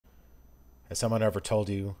Has someone ever told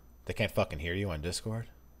you they can't fucking hear you on Discord?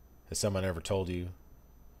 Has someone ever told you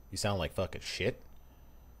you sound like fucking shit?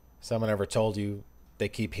 Someone ever told you they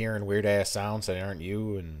keep hearing weird ass sounds that aren't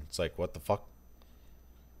you, and it's like, what the fuck?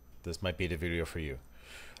 This might be the video for you.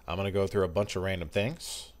 I'm gonna go through a bunch of random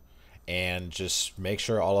things and just make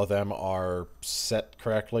sure all of them are set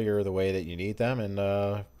correctly or the way that you need them, and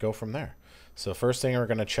go from there. So first thing we're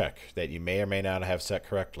gonna check that you may or may not have set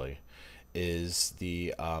correctly is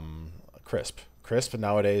the crisp. Crisp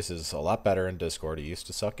nowadays is a lot better in Discord. It used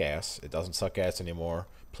to suck ass. It doesn't suck ass anymore.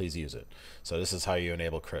 Please use it. So this is how you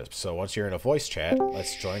enable crisp. So once you're in a voice chat,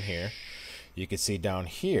 let's join here. You can see down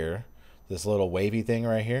here, this little wavy thing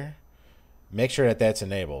right here. Make sure that that's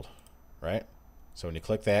enabled, right? So when you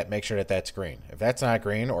click that, make sure that that's green. If that's not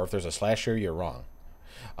green, or if there's a slash here, you're wrong.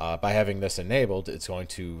 By having this enabled, it's going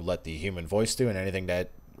to let the human voice do, and anything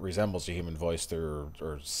that resembles a human voice through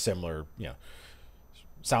or similar,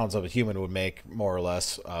 sounds of a human would make, more or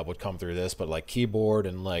less, would come through this. But like keyboard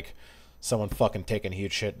and like someone fucking taking a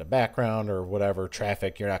huge shit in the background or whatever,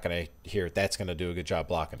 traffic, you're not going to hear it. That's going to do a good job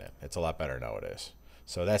blocking it. It's a lot better nowadays.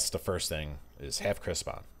 So that's the first thing, is have crisp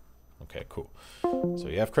on. Okay, cool. So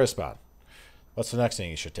you have crisp on. What's the next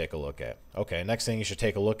thing you should take a look at? Okay, next thing you should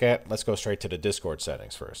take a look at, let's go straight to the Discord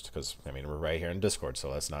settings first, because, I mean, we're right here in Discord,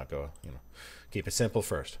 so let's not go, keep it simple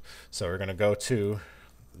first. So we're going to go to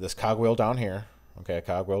this cogwheel down here. Okay,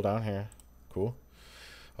 cogwheel down here. Cool.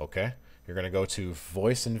 Okay, you're going to go to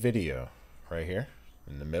voice and video right here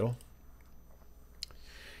in the middle.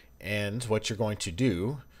 And what you're going to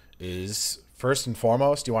do is, first and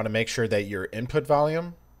foremost, you want to make sure that your input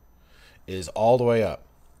volume is all the way up.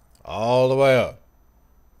 All the way up.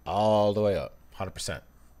 All the way up. 100%.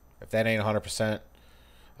 If that ain't 100%,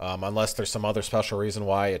 unless there's some other special reason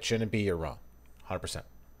why it shouldn't be, you're wrong. 100%.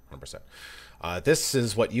 100%. This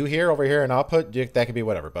is what you hear over here in output. That could be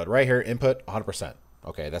whatever. But right here, input, 100%.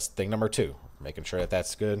 Okay, that's thing number 2. Making sure that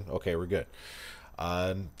that's good. Okay, we're good.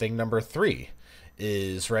 Thing number 3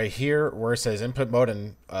 is right here where it says input mode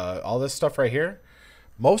and all this stuff right here.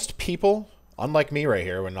 Most people, unlike me right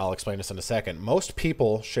here, and I'll explain this in a second, most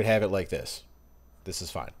people should have it like this. This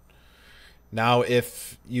is fine. Now,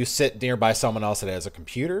 if you sit nearby someone else that has a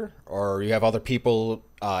computer, or you have other people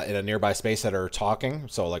in a nearby space that are talking,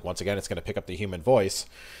 so like once again, it's going to pick up the human voice.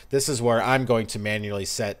 This is where I'm going to manually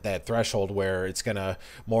set that threshold where it's going to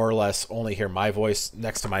more or less only hear my voice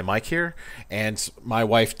next to my mic here, and my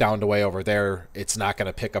wife down the way over there, it's not going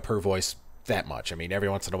to pick up her voice that much. I mean, every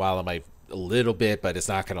once in a while it might a little bit, but it's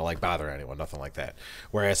not going to like bother anyone, nothing like that.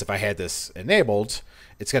 Whereas if I had this enabled,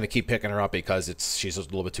 it's going to keep picking her up because she's a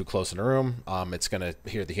little bit too close in the room. It's going to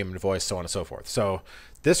hear the human voice, so on and so forth. So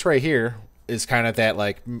this right here is kind of that,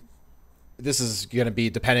 like, this is going to be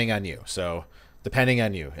depending on you. So depending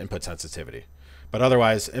on you, input sensitivity. But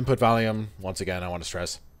otherwise, input volume, once again, I want to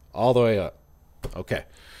stress, all the way up. Okay.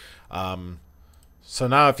 So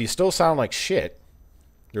now if you still sound like shit,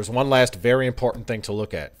 there's one last very important thing to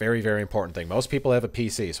look at. Very, very important thing. Most people have a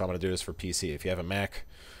PC, so I'm going to do this for PC. If you have a Mac,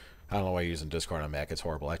 I don't know why you're using Discord on Mac. It's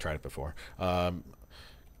horrible. I tried it before.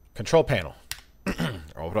 Control panel.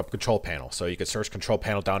 Or open up control panel. So you could search control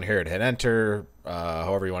panel down here and hit enter,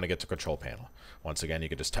 however you want to get to control panel. Once again, you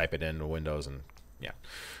could just type it in Windows and yeah.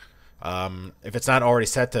 If it's not already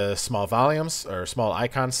set to small volumes or small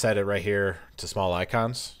icons, set it right here to small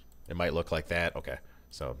icons. It might look like that. Okay.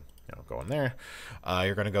 So go in there.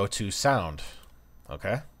 You're going to go to sound.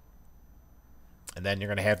 Okay. And then you're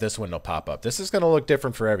going to have this window pop up. This is going to look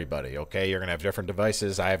different for everybody. Okay. You're going to have different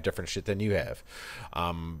devices. I have different shit than you have.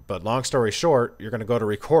 But long story short, you're going to go to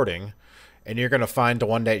recording and you're going to find the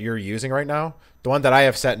one that you're using right now. The one that I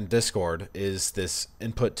have set in Discord is this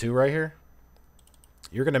input 2 right here.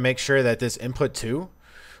 You're going to make sure that this input 2,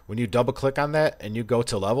 when you double click on that and you go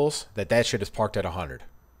to levels, that shit is parked at 100.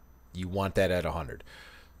 You want that at 100.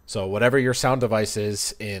 So whatever your sound device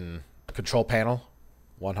is in control panel,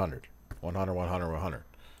 100, 100, 100, 100.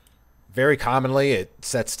 Very commonly, it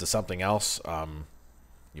sets to something else.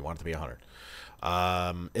 You want it to be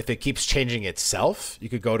 100. If it keeps changing itself, you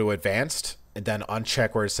could go to advanced and then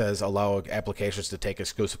uncheck where it says allow applications to take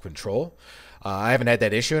exclusive control. I haven't had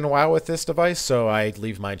that issue in a while with this device, so I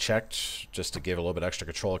leave mine checked just to give a little bit extra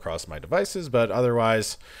control across my devices. But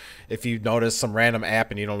otherwise, if you notice some random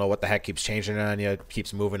app and you don't know what the heck keeps changing on you,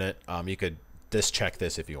 keeps moving it, you could discheck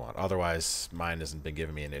this if you want. Otherwise, mine hasn't been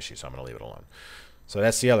giving me an issue, so I'm going to leave it alone. So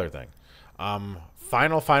that's the other thing.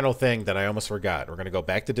 Final thing that I almost forgot. We're going to go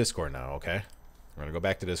back to Discord now, okay? We're going to go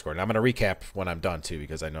back to Discord. And I'm going to recap when I'm done, too,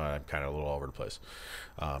 because I know I'm kind of a little all over the place.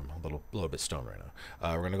 A little bit stoned right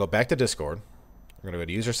now. We're going to go back to Discord. We're going to go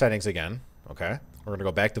to user settings again, okay? We're going to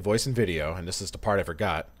go back to voice and video, and this is the part I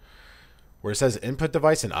forgot. Where it says input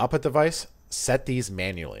device and output device, set these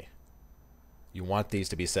manually. You want these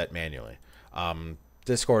to be set manually.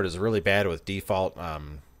 Discord is really bad with default.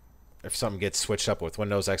 If something gets switched up with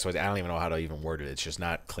Windows XY, I don't even know how to even word it. It's just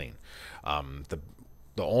not clean. The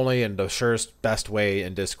only and the surest best way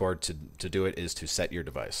in Discord to do it is to set your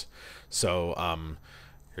device. So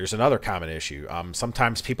here's another common issue.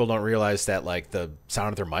 Sometimes people don't realize that like the sound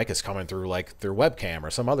of their mic is coming through like their webcam or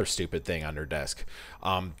some other stupid thing on their desk.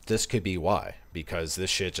 This could be why, because this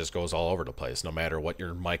shit just goes all over the place. No matter what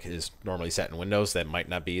your mic is normally set in Windows, that might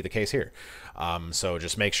not be the case here. So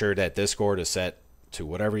just make sure that Discord is set to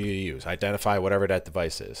whatever you use. Identify whatever that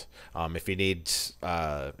device is. If you need,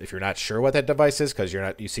 if you're not sure what that device is, because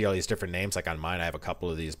you see all these different names. Like on mine, I have a couple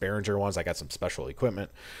of these Behringer ones. I got some special equipment.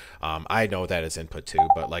 I know that it's input 2,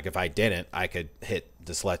 but like if I didn't, I could hit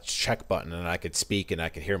this let's check button and I could speak and I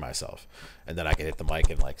could hear myself, and then I could hit the mic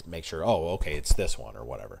and like make sure, oh, okay, it's this one or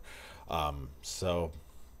whatever. So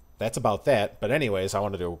that's about that. But anyways, I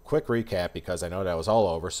want to do a quick recap because I know that was all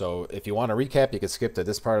over. So if you want to recap, you can skip to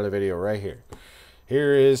this part of the video right here.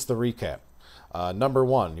 Here is the recap. Number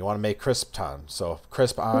 1, you want to make crisp on. So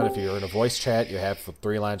crisp on, if you're in a voice chat, you have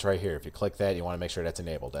 3 lines right here. If you click that, you want to make sure that's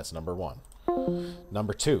enabled. That's number 1.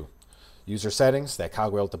 Number 2, user settings, that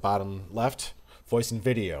cogwheel at the bottom left, voice and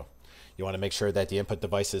video. You want to make sure that the input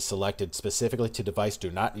device is selected specifically to device.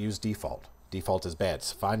 Do not use default. Default is bad.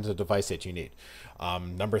 So find the device that you need.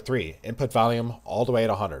 Number 3, input volume all the way at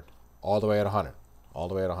 100. All the way at 100. All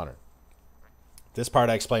the way at 100. This part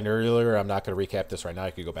I explained earlier. I'm not going to recap this right now.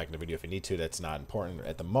 You can go back in the video if you need to. That's not important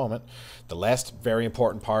at the moment. The last very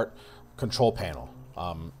important part, control panel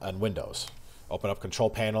on Windows. Open up control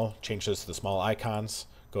panel, change this to the small icons,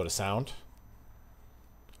 go to sound.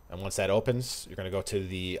 And once that opens, you're going to go to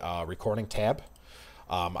the recording tab.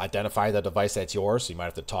 Identify the device that's yours. So you might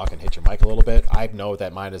have to talk and hit your mic a little bit. I know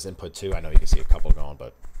that mine is input 2. I know you can see a couple going,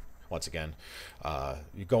 but once again,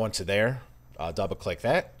 you go into there, double click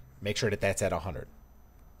that. Make sure that that's at 100.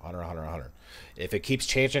 100, 100, 100. If it keeps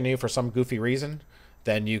changing you for some goofy reason,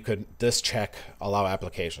 then you could this check allow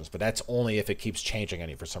applications. But that's only if it keeps changing on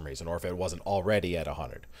you for some reason, or if it wasn't already at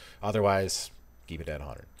 100. Otherwise, keep it at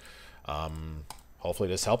 100. Hopefully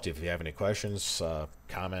this helped you. If you have any questions,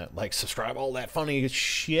 comment, like, subscribe, all that funny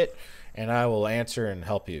shit, and I will answer and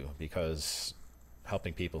help you, because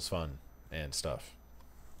helping people's fun and stuff.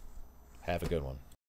 Have a good one.